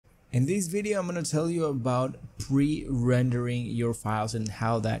In this video, I'm going to tell you about pre-rendering your files and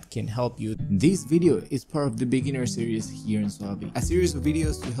how that can help you. This video is part of the beginner series here in SUALVI, a series of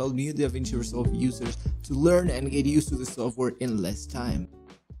videos to help new DaVinci Resolve users to learn and get used to the software in less time.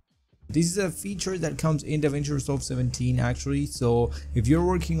 This is a feature that comes in DaVinci Resolve 17 actually, so if you're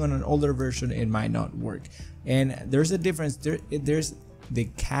working on an older version, it might not work. And there's a difference. There's the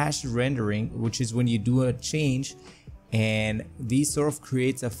cache rendering, which is when you do a change and this sort of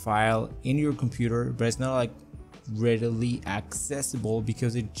creates a file in your computer, but it's not like readily accessible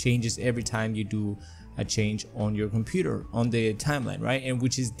because it changes every time you do a change on your computer on the timeline, right? And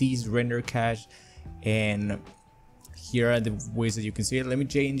which is these render cache. And here are the ways that you can see it. Let me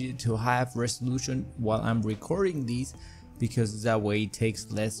change it to high resolution while I'm recording these, because that way it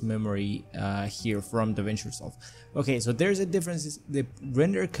takes less memory here from DaVinci Resolve. Okay, so there's a difference. The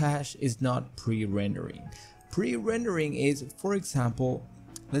render cache is not pre-rendering. Pre-rendering is, for example,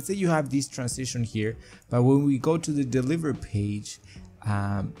 let's say you have this transition here, but when we go to the deliver page,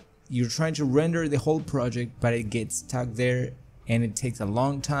 you're trying to render the whole project, but it gets stuck there and it takes a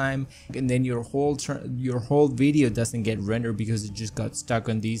long time, and then your whole video doesn't get rendered because it just got stuck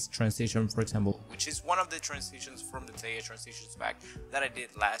on this transition, for example, which is one of the transitions from the Taya transitions pack that I did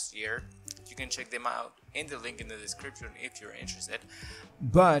last year. You can check them out in the link in the description if you're interested.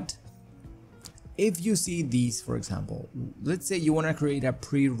 But if you see these, for example, let's say you want to create a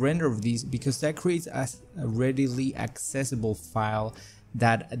pre-render of these, because that creates a readily accessible file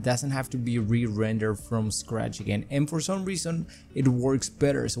that doesn't have to be re-rendered from scratch again, and for some reason it works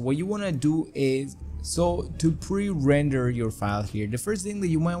better. So what you want to do is, so to pre-render your file here, the first thing that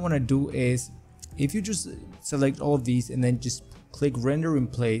you might want to do is, if you just select all of these and then just click render in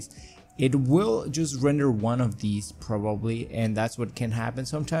place, it will just render one of these probably, and that's what can happen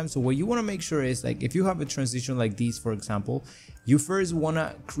sometimes. So what you want to make sure is, like, if you have a transition like these, for example, you first want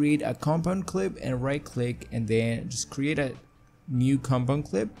to create a compound clip and right click and then just create a new compound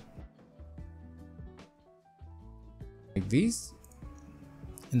clip like this,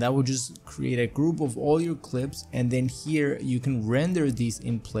 and that will just create a group of all your clips. And then here you can render these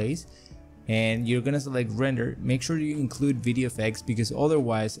in place, and you're gonna select render. Make sure you include video effects, because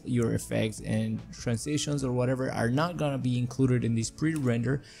otherwise your effects and transitions or whatever are not gonna be included in this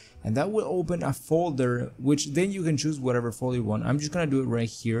pre-render, and that will open a folder, which then you can choose whatever folder you want. I'm just gonna do it right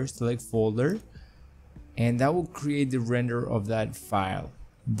here, select folder, and that will create the render of that file.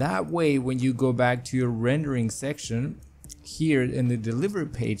 That way, when you go back to your rendering section here in the delivery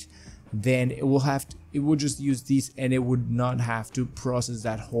page, then it will just use these, and it would not have to process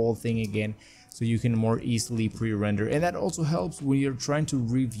that whole thing again, so you can more easily pre-render. And that also helps when you're trying to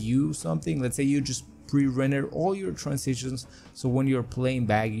review something. Let's say you just pre-render all your transitions, so when you're playing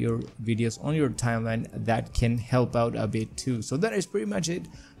back your videos on your timeline, that can help out a bit too. So that is pretty much it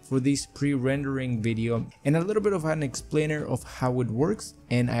for this pre-rendering video, and a little bit of an explainer of how it works.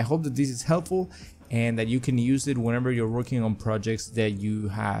 And I hope that this is helpful and that you can use it whenever you're working on projects that you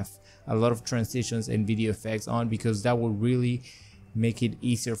have a lot of transitions and video effects on, because that will really make it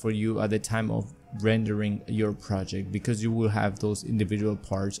easier for you at the time of rendering your project, because you will have those individual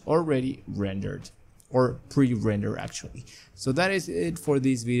parts already rendered, or pre-render actually. So that is it for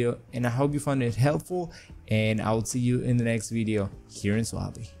this video, and I hope you found it helpful, and I will see you in the next video here in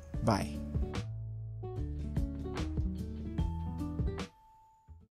SUALVI. Bye.